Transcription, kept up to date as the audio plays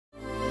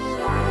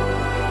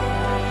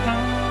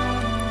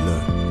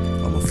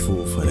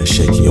that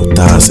shake in your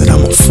thighs, that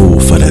I'm a fool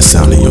for that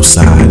sound in your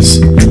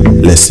sighs.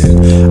 Listen,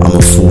 I'm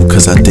a fool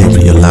cause I didn't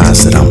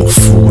realize that I'm a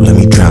fool. Let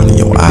me drown in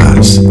your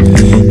eyes.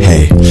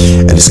 Hey,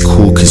 and it's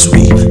cool cause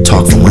we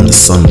talk from when the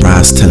sun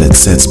rises till it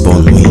sets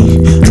on me.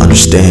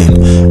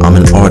 Understand, I'm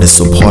an artist,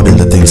 so pardon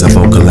the things I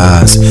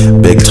vocalize.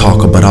 Big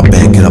talker, but I'll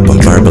back it up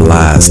and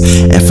verbalize.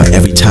 And for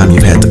every time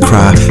you've had to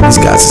cry, these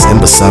guys is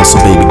imbeciles,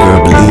 so baby girl,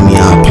 believe me,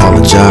 I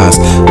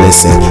apologize.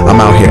 Listen, I'm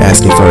out here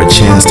asking for a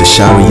chance to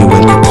shower you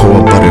in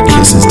cocoa butter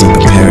kisses deep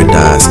in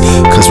paradise.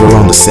 Cause we're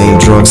on the same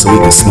drugs, so we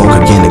can smoke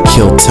again and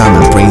kill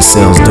time and brain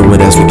cells. Do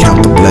it as we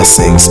count the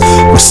blessings.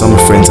 We're summer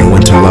friends and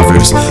winter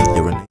lovers.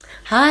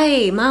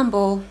 Hi,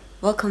 Mambo.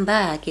 Welcome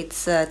back.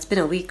 It's been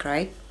a week,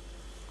 right?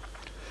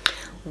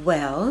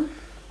 Well,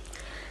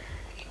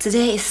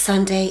 today is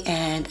Sunday,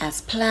 and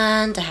as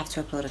planned, I have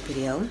to upload a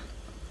video.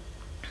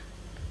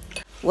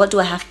 What do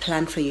I have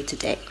planned for you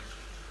today?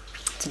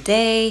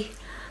 Today,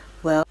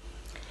 well,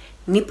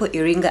 Nipo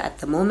Iringa at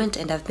the moment,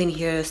 and I've been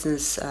here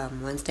since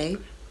Wednesday,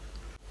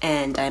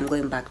 and I'm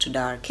going back to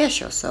Dar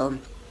Kesho. So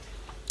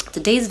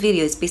today's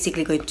video is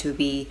basically going to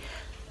be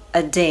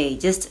a day,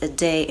 just a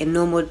day, a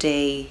normal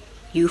day,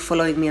 you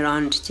following me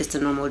around, just a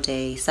normal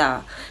day.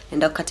 So,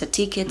 and I'll cut a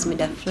ticket,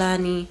 mida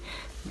flani,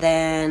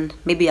 then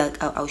maybe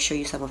I'll show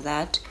you some of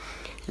that,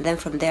 and then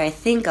from there I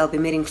think I'll be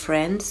meeting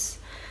friends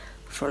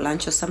for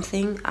lunch or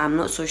something. I'm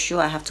not so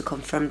sure. I have to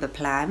confirm the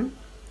plan.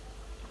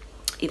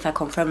 If I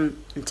confirm,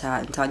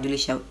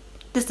 nitawajulisha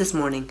this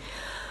morning.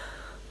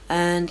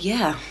 And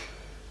yeah,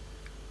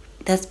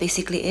 that's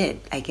basically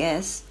it, I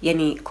guess.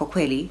 Yani kwa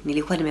kweli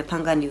nilikuwa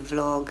nimepanga ni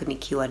vlog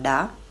nikiwa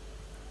da,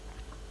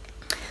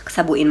 kwa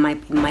sababu in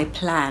my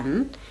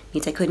plan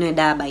nitakiwa niwe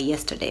da by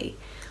yesterday,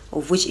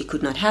 of which it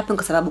could not happen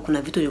kwa sababu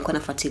kuna vitu nilikuwa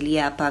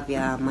nafuatilia hapa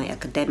vya my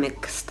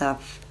academic stuff,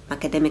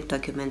 academic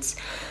documents,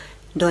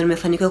 ndo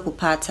nimefanikiwa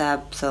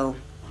kupata. So,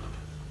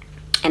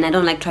 and I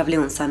don't like traveling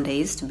on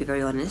Sundays, to be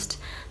very honest,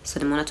 so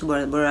nimeona tu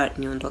bora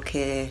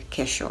niondoke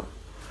kesho.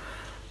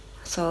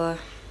 So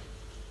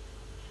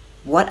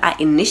what I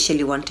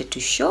initially wanted to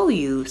show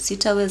you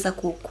sitaweza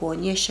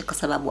kuonyesha kwa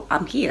sababu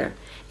I'm here,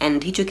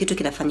 and hicho kitu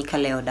kinafanyika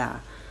leo da.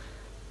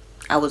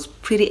 I was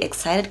pretty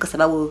excited kwa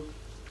sababu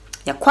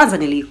ya kwanza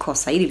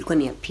nilikosa, hili ilikuwa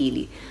ni ya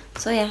pili.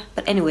 So yeah,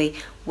 but anyway,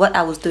 what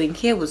I was doing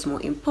here was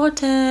more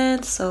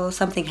important, so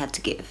something had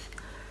to give.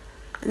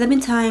 In the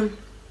meantime,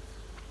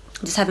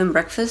 just having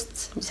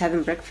breakfast.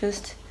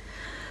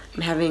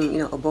 I'm having, you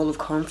know, a bowl of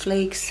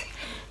cornflakes,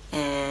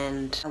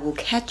 and I will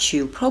catch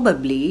you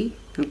probably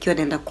nikiwa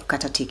naenda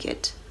kukata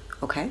ticket.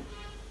 Okay?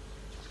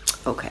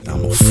 Okay.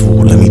 I'm a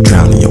fool, let me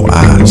drown in your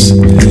eyes.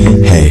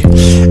 Hey,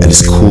 and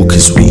it's cool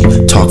cause we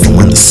talk from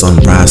when the sun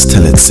rises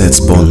till it sets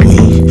on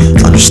me.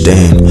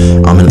 Understand,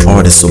 I'm an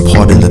artist, so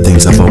pardon the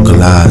things I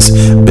vocalize.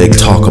 Big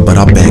talker, but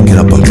I'll back it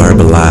up and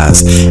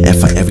verbalize. And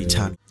for every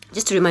time,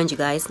 just to remind you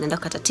guys, naenda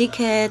kukata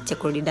ticket ya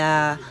kurudi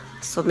da,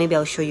 so maybe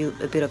I'll show you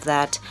a bit of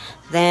that.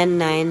 Then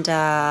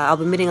I'll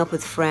be meeting up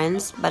with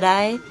friends. But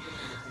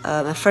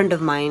a friend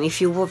of mine,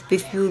 if you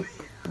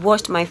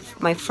watched my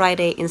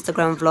Friday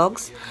Instagram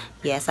vlogs,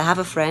 yes, I have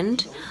a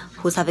friend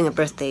who's having a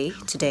birthday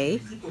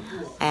today,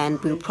 and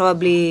we'll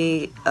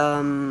probably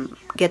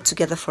get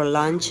together for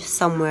lunch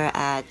somewhere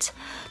at,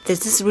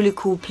 there's this really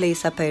cool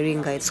place up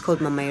Iringa. It's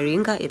called Mama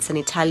Iringa. It's an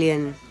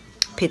Italian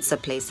pizza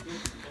place,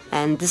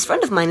 and this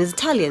friend of mine is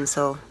Italian,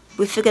 so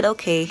we figured,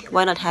 okay,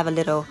 why not have a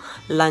little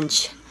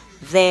lunch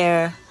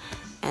there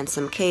and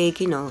some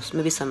cake, you know,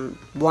 maybe some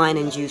wine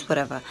and juice,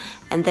 whatever,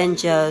 and then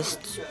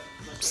just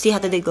see how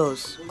the day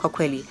goes. Kwa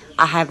kweli,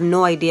 I have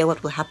no idea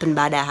what will happen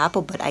baada ya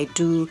hapo, but I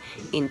do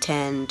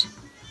intend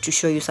to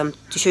show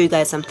you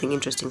guys something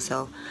interesting.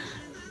 So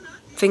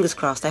fingers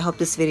crossed. I hope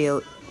this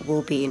video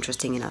will be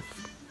interesting enough.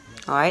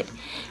 All right,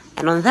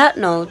 and on that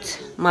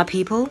note, my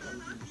people,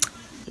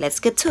 let's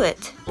get to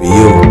it.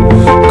 You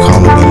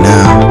calling me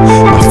now,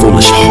 my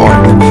foolish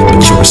heart,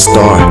 but you're a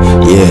star,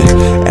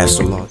 yeah, as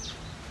the Lord.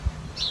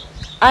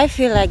 I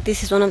feel like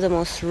this is one of the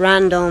most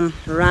random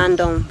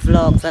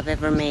vlogs I've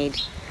ever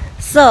made.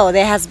 So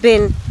there has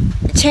been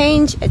a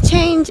change,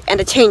 and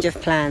a change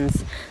of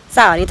plans.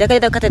 Sawa,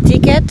 nitakaenda kukata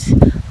ticket,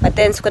 but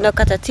then sikuenda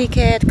kukata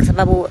ticket kwa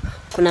sababu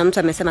kuna mtu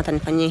amesema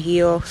atanifanyia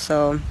hiyo,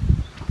 so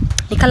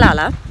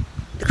nikalala,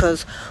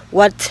 because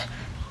what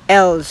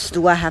else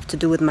do I have to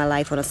do with my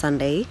life on a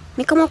Sunday?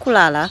 Nikaamua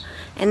kulala,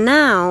 and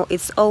now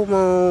it's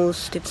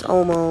almost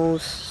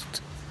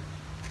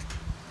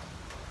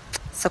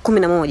saa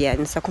 11,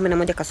 ni saa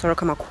 11 kasoro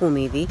kama 10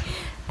 hivi,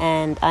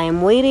 and I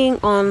am waiting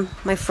on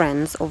my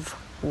friends of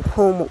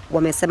whom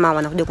wamesema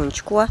wanakuja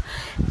kunichukua.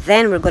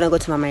 Then we're gonna go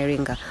to Mama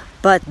Iringa.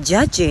 But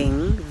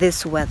judging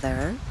this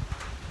weather,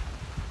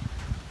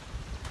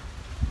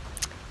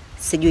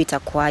 sijui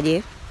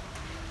itakuwaje,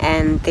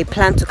 and they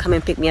plan to come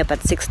and pick me up at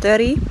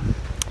 6:30,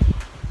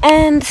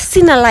 and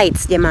sina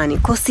lights jamani,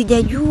 kwa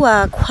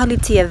sijajua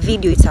quality ya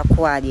video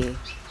itakuwaje.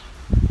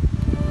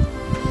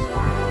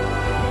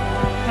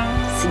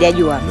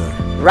 Sijajua.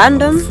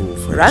 Random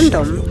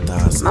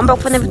mambo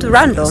kufanya vitu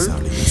random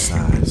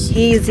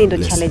hizi ndo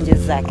challenges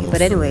zake.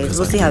 But anyways,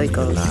 we'll see how it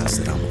goes.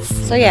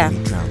 So yeah,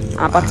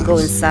 I'm about to go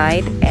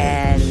inside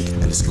and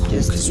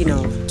just, you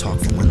know,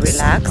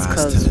 relax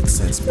because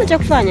then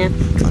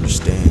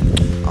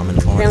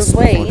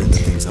wait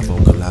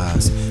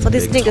for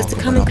these niggas to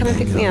come and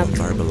pick me up.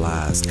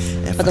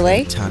 By the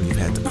way,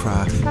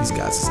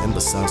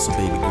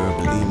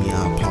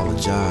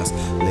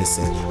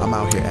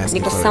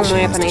 niko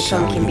somewhere panaitwa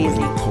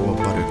Mkimbizi.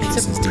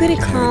 It's a pretty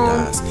calm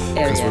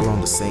area.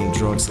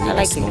 I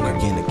like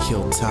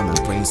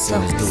it.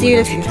 So, see you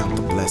in a few.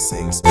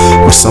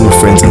 We're summer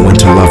friends and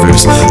winter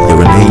lovers.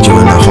 You're an angel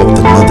and I hope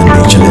that Mother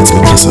Nature lets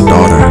me kiss her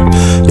daughter.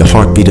 Your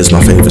heartbeat is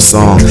my favorite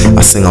song.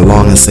 I sing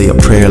along and say a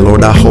prayer,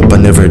 Lord, I hope I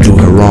never do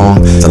her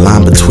wrong. The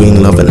line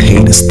between love and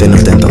hate is thinner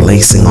than the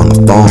lacing on the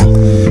thong.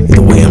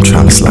 Either way, I'm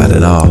trying to slide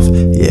it off,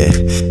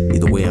 yeah.